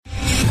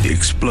The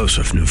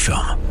explosive new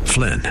film,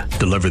 Flynn,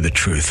 deliver the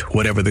truth,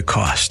 whatever the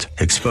cost.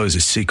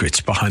 Exposes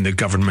secrets behind the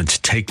government's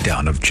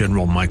takedown of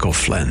General Michael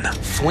Flynn.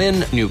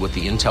 Flynn knew what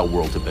the intel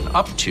world had been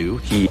up to.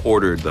 He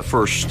ordered the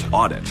first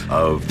audit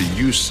of the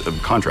use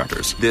of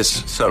contractors.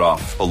 This set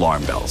off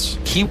alarm bells.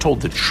 He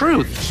told the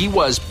truth. He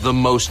was the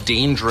most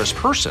dangerous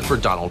person for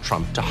Donald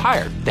Trump to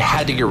hire. They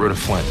had to get rid of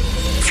Flynn.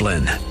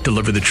 Flynn,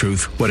 deliver the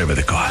truth, whatever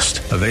the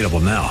cost. Available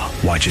now.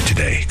 Watch it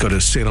today. Go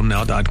to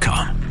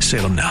salemnow.com.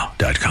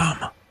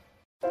 salemnow.com.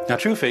 Now,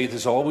 true faith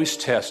is always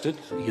tested,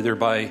 either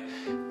by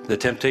the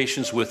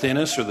temptations within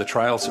us or the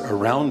trials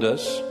around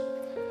us,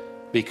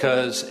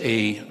 because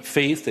a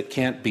faith that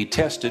can't be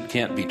tested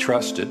can't be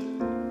trusted.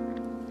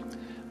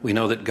 We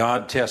know that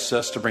God tests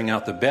us to bring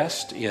out the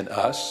best in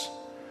us,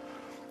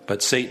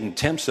 but Satan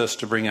tempts us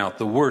to bring out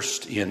the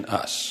worst in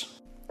us.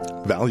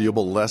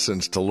 Valuable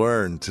lessons to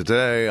learn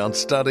today on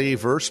Study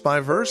Verse by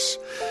Verse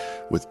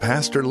with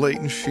Pastor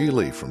Leighton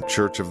Sheely from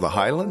Church of the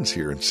Highlands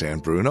here in San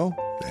Bruno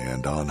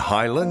and on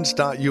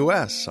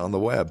highlands.us on the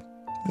web.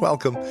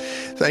 Welcome.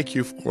 Thank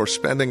you for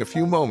spending a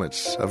few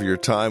moments of your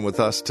time with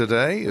us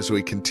today as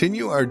we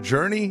continue our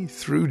journey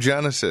through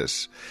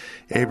Genesis.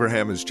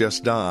 Abraham has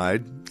just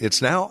died.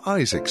 It's now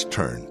Isaac's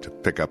turn to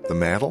pick up the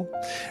mantle,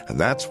 and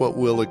that's what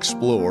we'll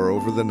explore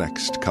over the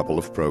next couple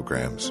of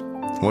programs.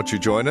 Won't you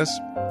join us?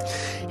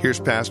 Here's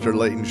Pastor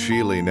Leighton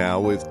Sheely now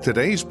with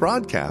today's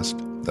broadcast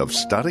of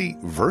Study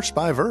Verse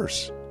by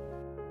Verse.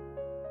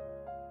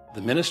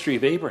 The ministry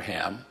of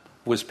Abraham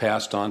was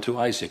passed on to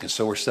Isaac, and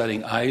so we're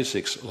studying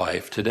Isaac's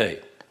life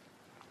today.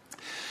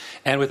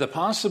 And with the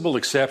possible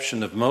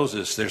exception of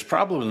Moses, there's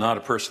probably not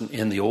a person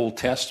in the Old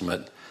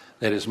Testament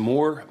that is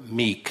more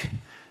meek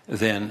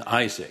than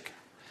Isaac.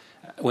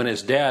 When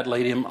his dad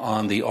laid him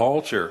on the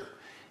altar,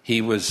 he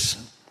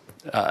was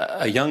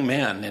a young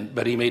man,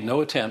 but he made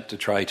no attempt to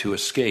try to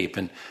escape.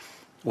 And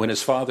when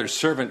his father's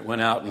servant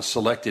went out and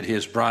selected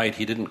his bride,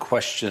 he didn't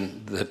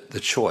question the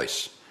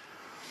choice.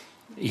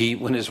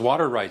 When his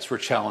water rights were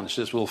challenged,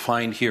 as we'll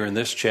find here in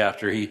this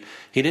chapter, he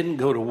didn't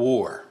go to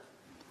war.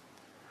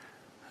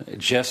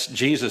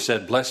 Jesus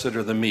said, "Blessed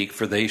are the meek,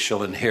 for they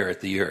shall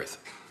inherit the earth."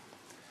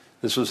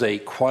 This was a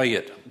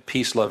quiet,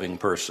 peace-loving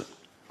person,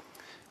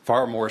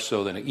 far more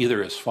so than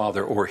either his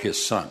father or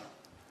his son.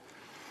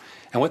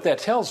 And what that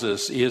tells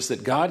us is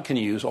that God can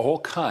use all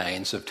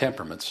kinds of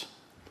temperaments,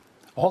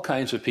 all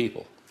kinds of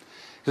people.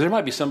 Because there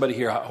might be somebody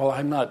here, oh,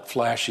 I'm not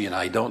flashy and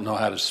I don't know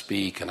how to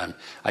speak and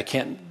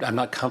I'm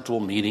not comfortable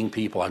meeting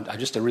people. I'm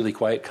just a really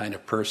quiet kind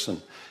of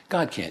person.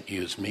 God can't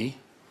use me.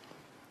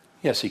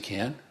 Yes, he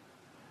can.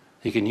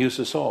 He can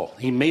use us all.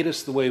 He made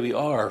us the way we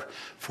are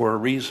for a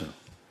reason.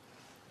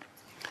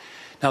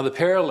 Now, the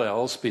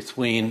parallels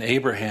between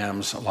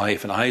Abraham's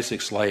life and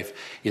Isaac's life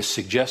is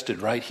suggested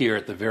right here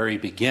at the very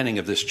beginning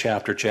of this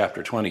chapter,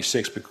 chapter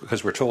 26,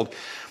 because we're told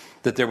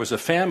that there was a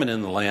famine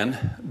in the land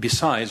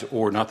besides,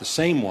 or not the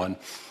same one,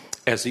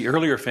 as the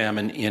earlier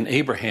famine in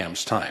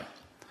Abraham's time.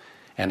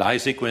 And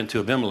Isaac went to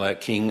Abimelech,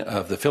 king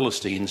of the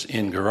Philistines,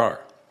 in Gerar.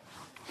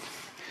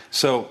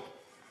 So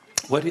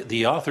what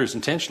the author is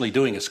intentionally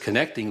doing is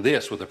connecting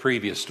this with a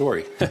previous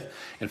story.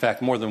 In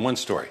fact, more than one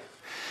story.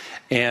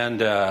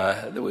 And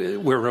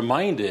we're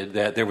reminded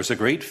that there was a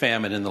great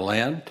famine in the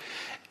land,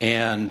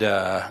 and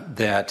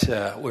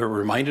that we're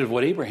reminded of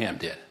what Abraham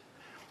did.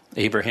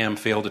 Abraham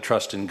failed to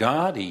trust in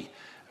God. He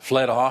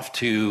fled off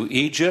to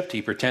Egypt.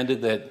 He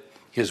pretended that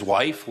his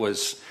wife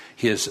was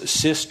his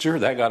sister.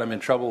 That got him in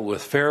trouble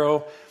with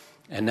Pharaoh.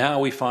 And now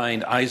we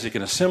find Isaac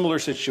in a similar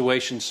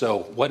situation. So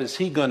what is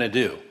he going to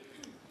do?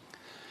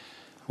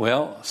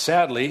 Well,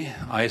 sadly,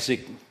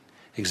 Isaac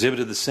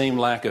exhibited the same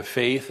lack of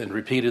faith and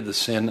repeated the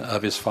sin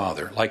of his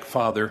father, like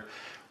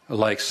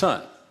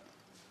son.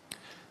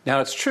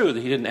 Now, it's true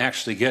that he didn't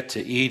actually get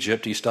to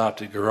Egypt. He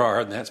stopped at Gerar,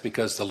 and that's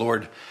because the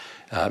Lord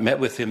met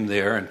with him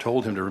there and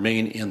told him to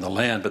remain in the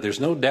land. But there's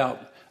no doubt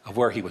of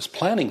where he was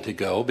planning to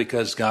go,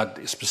 because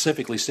God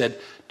specifically said,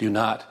 do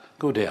not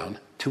go down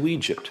to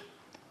Egypt.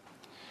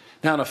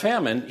 Now, in a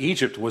famine,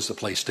 Egypt was the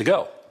place to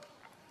go.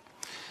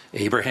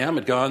 Abraham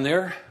had gone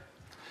there.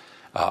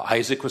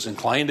 Isaac was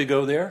inclined to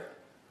go there.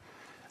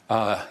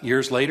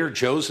 Years later,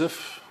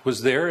 Joseph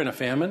was there in a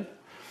famine.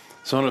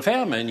 So in a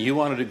famine, you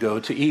wanted to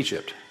go to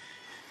Egypt.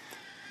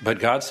 But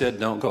God said,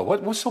 don't go.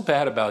 What's so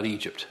bad about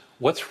Egypt?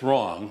 What's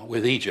wrong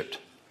with Egypt?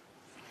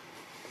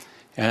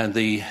 And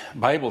the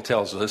Bible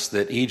tells us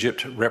that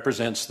Egypt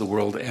represents the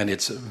world and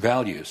its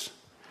values.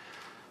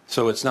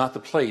 So it's not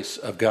the place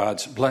of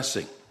God's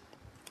blessing.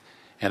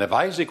 And if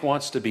Isaac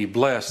wants to be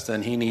blessed,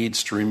 then he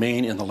needs to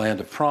remain in the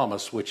land of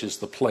promise, which is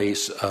the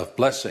place of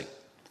blessing.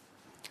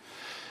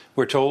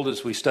 We're told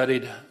as we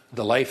studied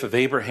the life of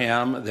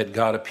Abraham that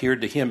God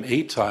appeared to him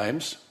 8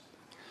 times.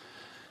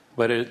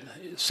 But it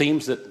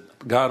seems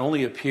that God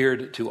only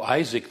appeared to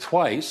Isaac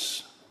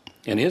twice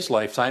in his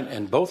lifetime,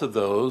 and both of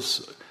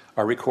those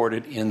are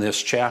recorded in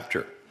this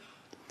chapter.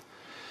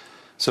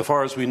 So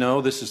far as we know,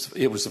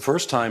 it was the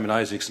first time in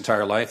Isaac's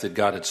entire life that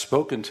God had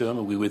spoken to him,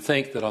 and we would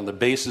think that on the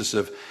basis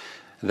of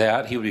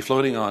that, he would be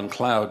floating on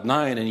cloud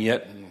 9, and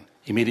yet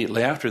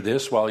immediately after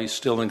this, while he's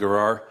still in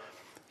Gerar,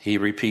 he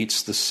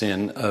repeats the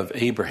sin of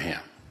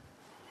Abraham.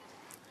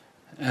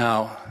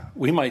 Now,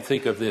 we might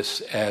think of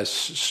this as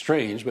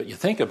strange, but you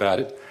think about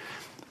it,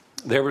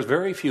 there were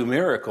very few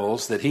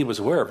miracles that he was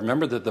aware of.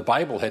 Remember that the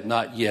Bible had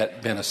not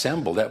yet been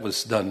assembled. That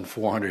was done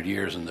 400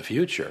 years in the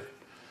future.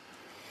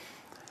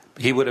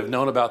 He would have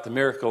known about the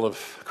miracle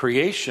of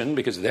creation,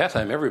 because at that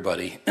time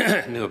everybody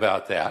knew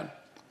about that.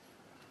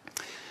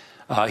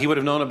 He would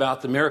have known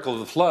about the miracle of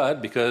the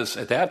flood, because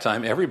at that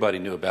time everybody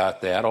knew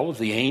about that. All of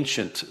the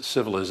ancient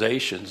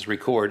civilizations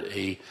record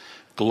a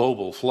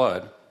global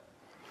flood.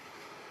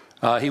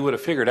 He would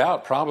have figured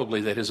out probably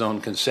that his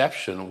own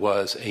conception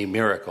was a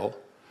miracle.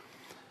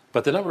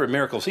 But the number of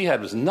miracles he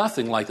had was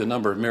nothing like the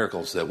number of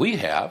miracles that we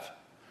have.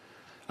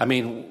 I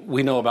mean,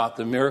 we know about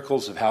the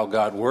miracles of how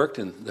God worked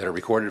and that are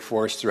recorded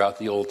for us throughout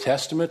the Old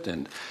Testament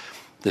and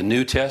the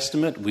New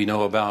Testament. We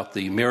know about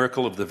the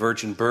miracle of the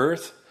virgin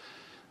birth,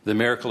 the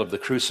miracle of the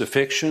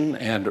crucifixion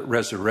and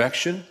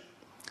resurrection,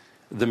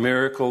 the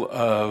miracle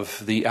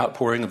of the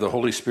outpouring of the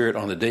Holy Spirit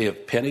on the day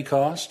of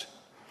Pentecost.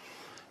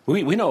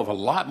 We know of a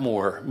lot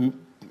more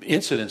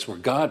incidents where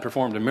God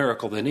performed a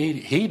miracle than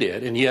he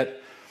did, and yet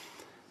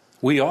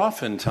we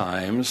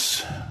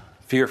oftentimes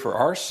fear for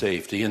our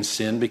safety and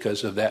sin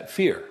because of that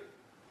fear.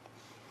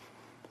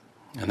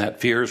 And that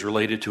fear is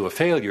related to a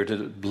failure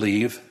to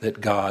believe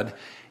that God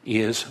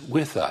is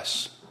with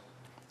us,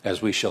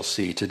 as we shall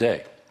see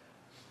today.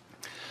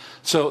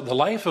 So the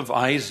life of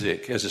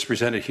Isaac, as is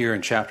presented here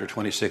in chapter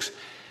 26,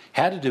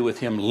 had to do with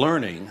him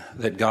learning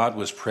that God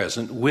was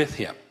present with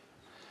him.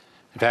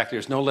 In fact,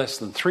 there's no less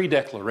than 3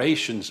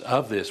 declarations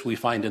of this we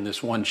find in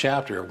this one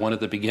chapter, one at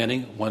the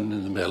beginning, one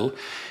in the middle,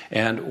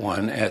 and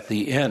one at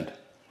the end.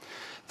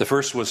 The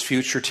first was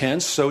future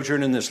tense,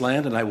 sojourn in this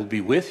land, and I will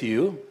be with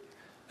you.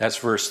 That's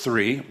verse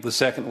 3. The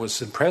second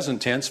was in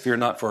present tense, fear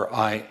not, for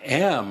I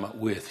am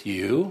with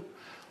you.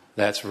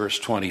 That's verse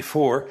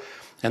 24.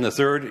 And the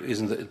third is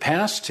in the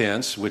past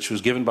tense, which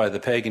was given by the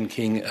pagan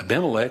king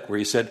Abimelech, where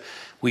he said,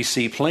 we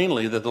see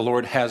plainly that the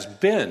Lord has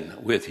been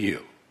with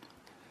you.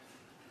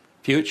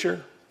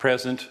 Future,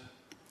 present,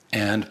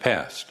 and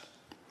past.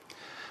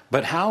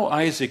 But how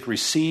Isaac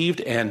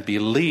received and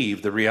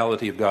believed the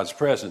reality of God's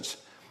presence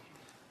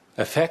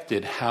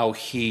affected how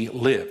he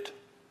lived.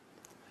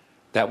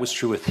 That was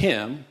true with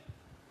him.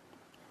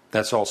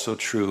 That's also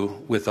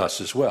true with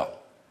us as well.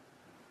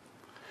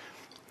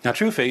 Now,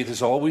 true faith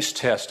is always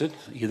tested,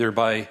 either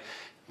by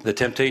the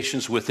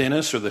temptations within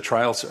us or the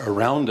trials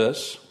around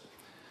us,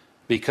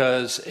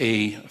 because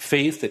a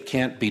faith that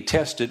can't be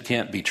tested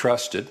can't be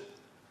trusted.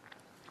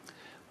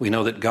 We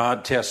know that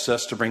God tests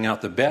us to bring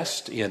out the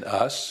best in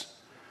us,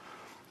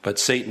 but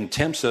Satan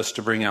tempts us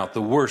to bring out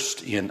the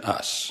worst in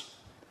us.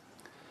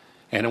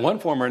 And in one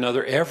form or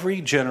another, every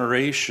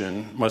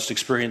generation must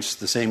experience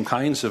the same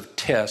kinds of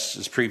tests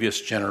as previous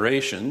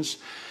generations,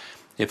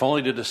 if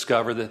only to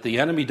discover that the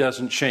enemy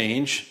doesn't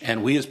change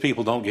and we as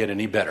people don't get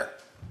any better.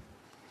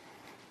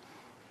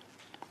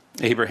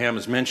 Abraham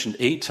is mentioned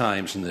 8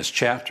 times in this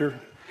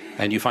chapter,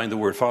 and you find the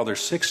word father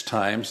 6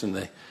 times, and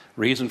the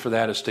reason for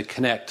that is to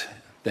connect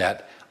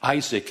that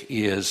Isaac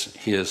is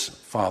his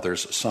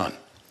father's son.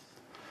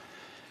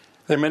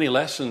 There are many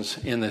lessons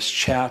in this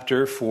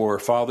chapter for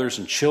fathers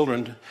and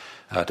children.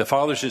 To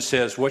fathers it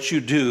says, what you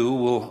do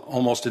will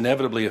almost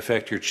inevitably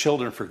affect your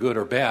children for good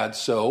or bad,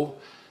 so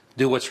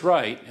do what's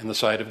right in the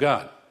sight of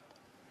God.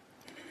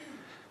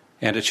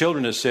 And to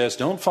children it says,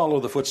 don't follow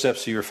the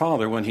footsteps of your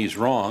father when he's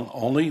wrong,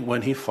 only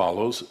when he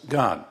follows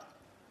God.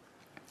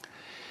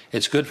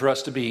 It's good for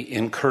us to be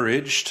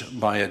encouraged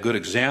by a good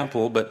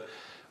example, but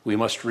we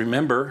must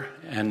remember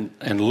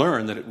and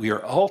learn that we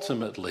are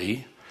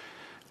ultimately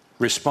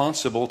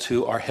responsible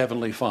to our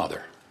Heavenly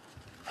Father.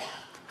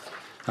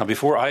 Now,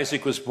 before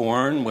Isaac was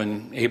born,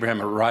 when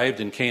Abraham arrived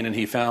in Canaan,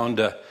 he found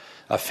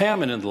a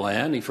famine in the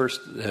land. He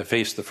first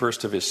faced the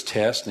first of his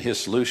tests, and his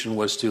solution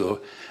was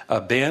to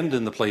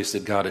abandon the place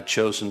that God had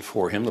chosen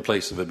for him, the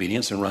place of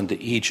obedience, and run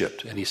to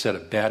Egypt. And he set a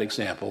bad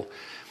example,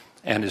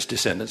 and his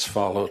descendants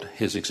followed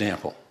his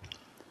example.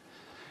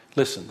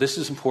 Listen, this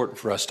is important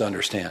for us to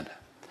understand,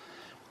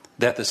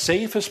 that the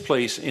safest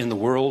place in the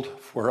world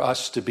for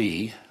us to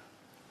be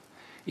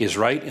is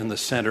right in the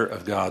center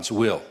of God's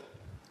will.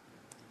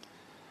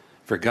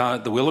 For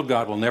God, the will of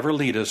God will never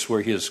lead us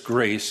where his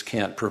grace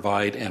can't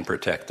provide and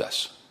protect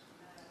us.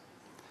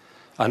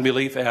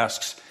 Unbelief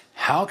asks,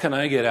 how can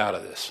I get out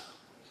of this?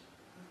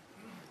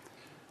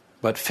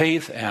 But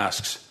faith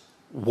asks,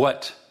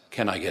 what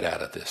can I get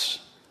out of this?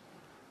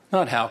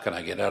 Not how can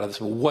I get out of this,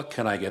 but what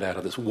can I get out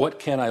of this? What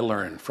can I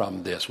learn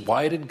from this?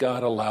 Why did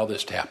God allow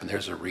this to happen?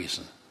 There's a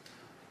reason.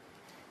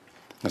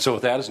 And so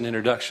with that as an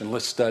introduction,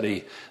 let's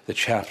study the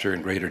chapter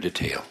in greater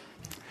detail.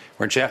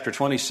 We're in chapter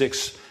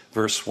 26,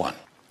 verse 1.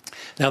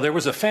 Now there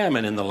was a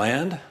famine in the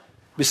land,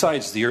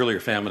 besides the earlier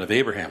famine of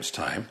Abraham's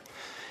time,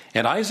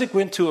 and Isaac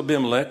went to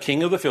Abimelech,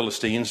 king of the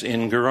Philistines,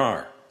 in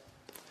Gerar.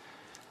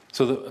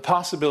 So the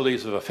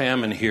possibilities of a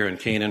famine here in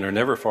Canaan are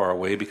never far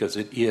away, because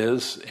it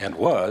is and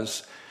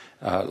was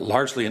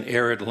largely an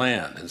arid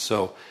land. And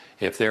so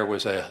If there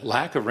was a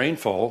lack of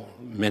rainfall,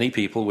 many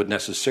people would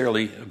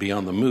necessarily be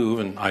on the move,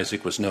 and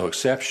Isaac was no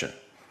exception.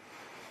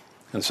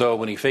 And so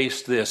when he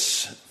faced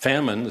this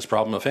famine, this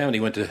problem of famine,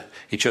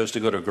 he chose to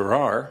go to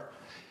Gerar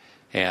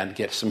and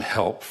get some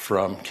help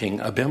from King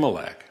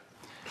Abimelech.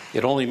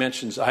 It only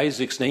mentions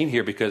Isaac's name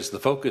here because the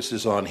focus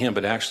is on him,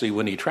 but actually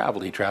when he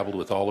traveled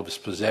with all of his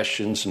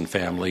possessions and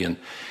family and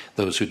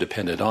those who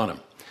depended on him.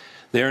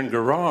 There in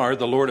Gerar,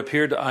 the Lord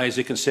appeared to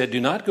Isaac and said,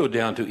 "Do not go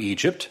down to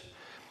Egypt.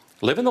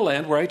 Live in the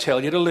land where I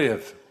tell you to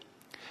live.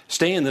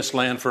 Stay in this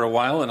land for a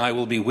while, and I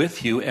will be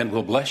with you and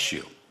will bless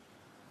you.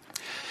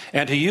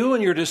 And to you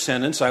and your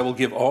descendants I will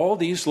give all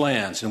these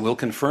lands, and will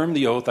confirm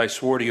the oath I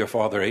swore to your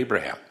father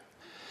Abraham.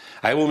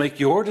 I will make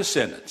your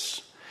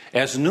descendants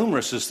as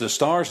numerous as the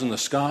stars in the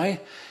sky,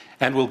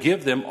 and will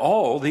give them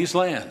all these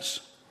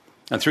lands.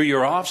 And through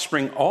your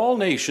offspring all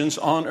nations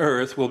on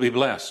earth will be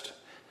blessed,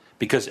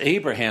 because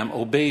Abraham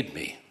obeyed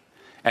me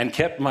and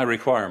kept my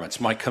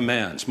requirements, my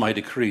commands, my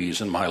decrees,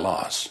 and my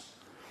laws."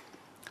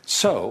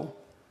 So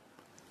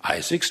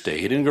Isaac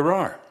stayed in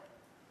Gerar.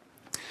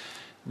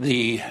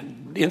 The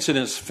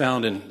incidents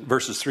found in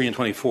verses 3 and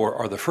 24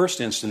 are the first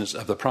incidents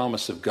of the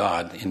promise of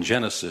God in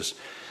Genesis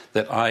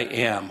that I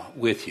am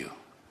with you.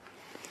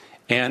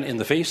 And in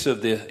the face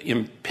of the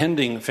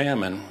impending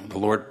famine, the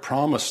Lord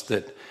promised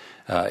that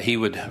he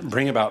would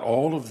bring about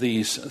all of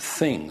these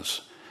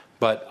things,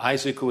 but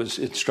Isaac was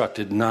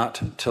instructed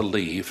not to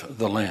leave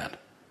the land.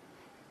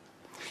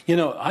 You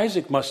know,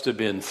 Isaac must have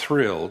been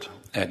thrilled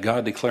at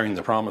God declaring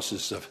the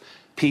promises of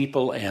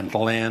people and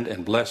land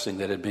and blessing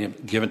that had been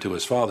given to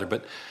his father,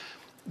 but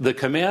the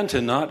command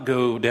to not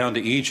go down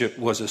to Egypt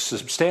was a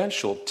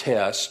substantial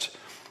test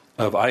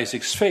of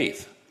Isaac's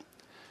faith,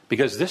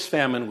 because this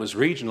famine was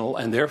regional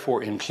and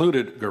therefore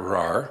included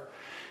Gerar.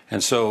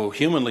 And so,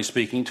 humanly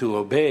speaking, to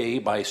obey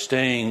by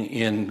staying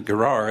in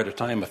Gerar at a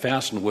time of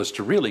famine was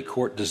to really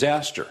court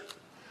disaster.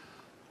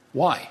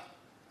 Why?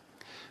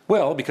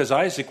 Well, because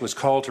Isaac was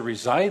called to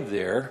reside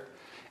there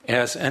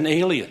as an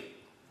alien,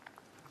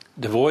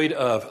 devoid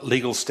of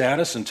legal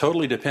status and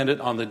totally dependent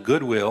on the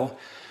goodwill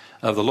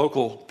of the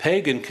local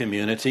pagan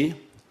community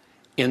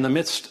in the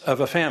midst of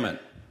a famine.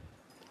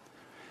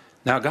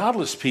 Now,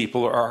 godless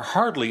people are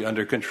hardly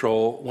under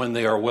control when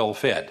they are well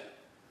fed,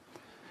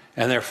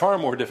 and they're far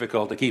more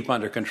difficult to keep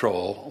under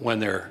control when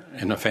they're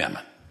in a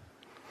famine.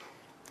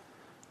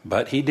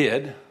 But he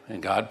did,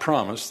 and God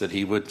promised that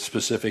he would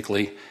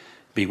specifically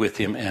be with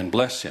him and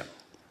bless him.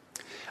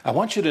 I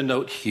want you to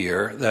note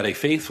here that a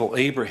faithful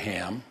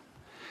Abraham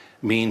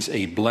means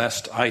a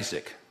blessed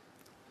Isaac,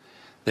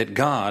 that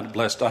God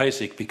blessed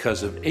Isaac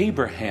because of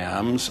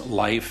Abraham's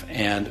life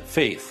and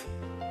faith,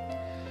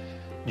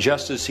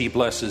 just as he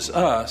blesses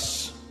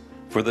us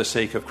for the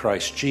sake of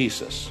Christ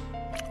Jesus.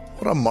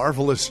 What a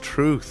marvelous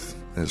truth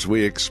as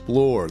we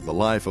explore the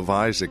life of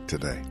Isaac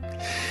today.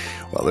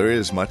 Well, there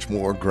is much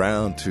more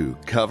ground to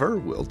cover.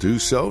 We'll do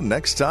so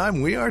next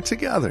time we are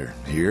together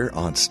here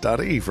on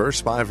Study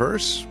Verse by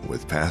Verse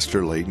with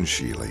Pastor Leighton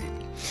Sheely.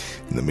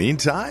 In the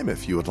meantime,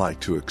 if you would like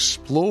to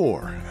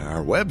explore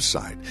our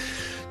website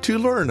to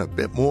learn a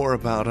bit more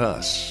about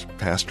us,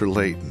 Pastor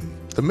Leighton,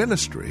 the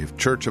ministry of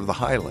Church of the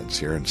Highlands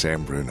here in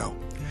San Bruno,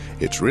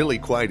 it's really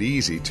quite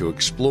easy to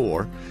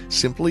explore.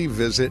 Simply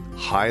visit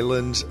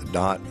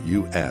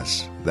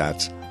highlands.us.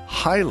 That's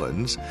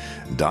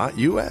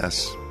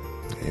highlands.us.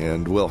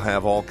 And we'll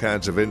have all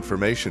kinds of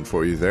information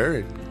for you there,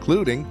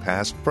 including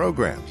past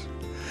programs.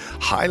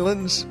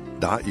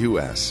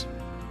 Highlands.us.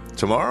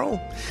 Tomorrow,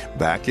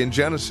 back in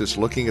Genesis,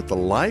 looking at the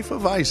life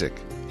of Isaac,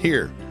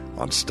 here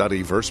on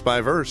Study Verse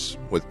by Verse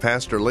with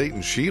Pastor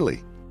Leighton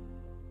Sheely.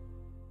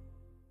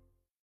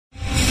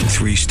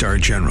 3-star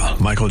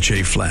General Michael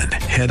J. Flynn,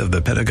 head of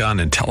the Pentagon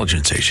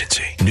Intelligence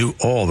Agency, knew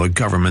all the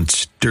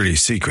government's dirty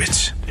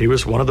secrets. He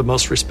was one of the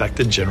most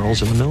respected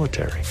generals in the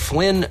military.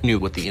 Flynn knew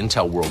what the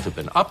intel world had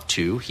been up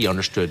to. He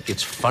understood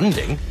its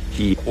funding.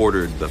 He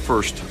ordered the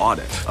first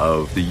audit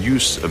of the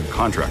use of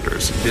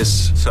contractors.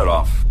 This set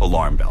off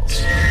alarm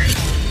bells.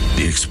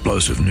 The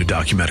explosive new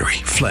documentary,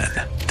 Flynn,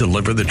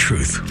 Deliver the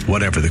Truth,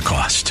 Whatever the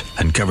Cost,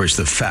 uncovers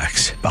the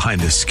facts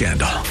behind this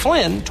scandal.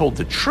 Flynn told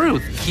the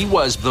truth. He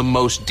was the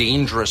most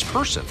dangerous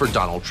person for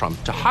Donald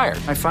Trump to hire.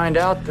 I find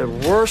out the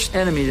worst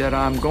enemy that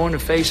I'm going to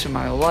face in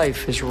my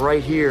life is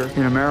right here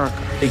in America.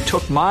 They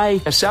took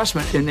my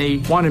assessment and they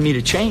wanted me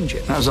to change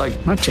it. And I was like,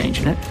 I'm not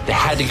changing it. They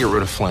had to get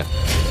rid of Flynn.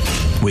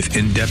 With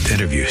in-depth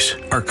interviews,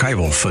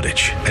 archival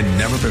footage, and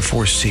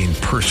never-before-seen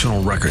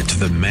personal records of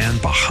the man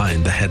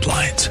behind the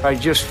headlines. I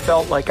just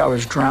felt like I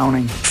was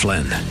drowning.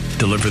 Flynn,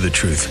 Deliver the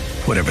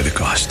Truth, Whatever the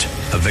Cost.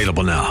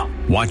 Available now.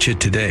 Watch it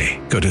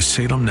today. Go to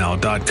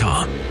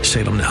salemnow.com.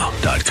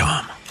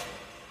 salemnow.com.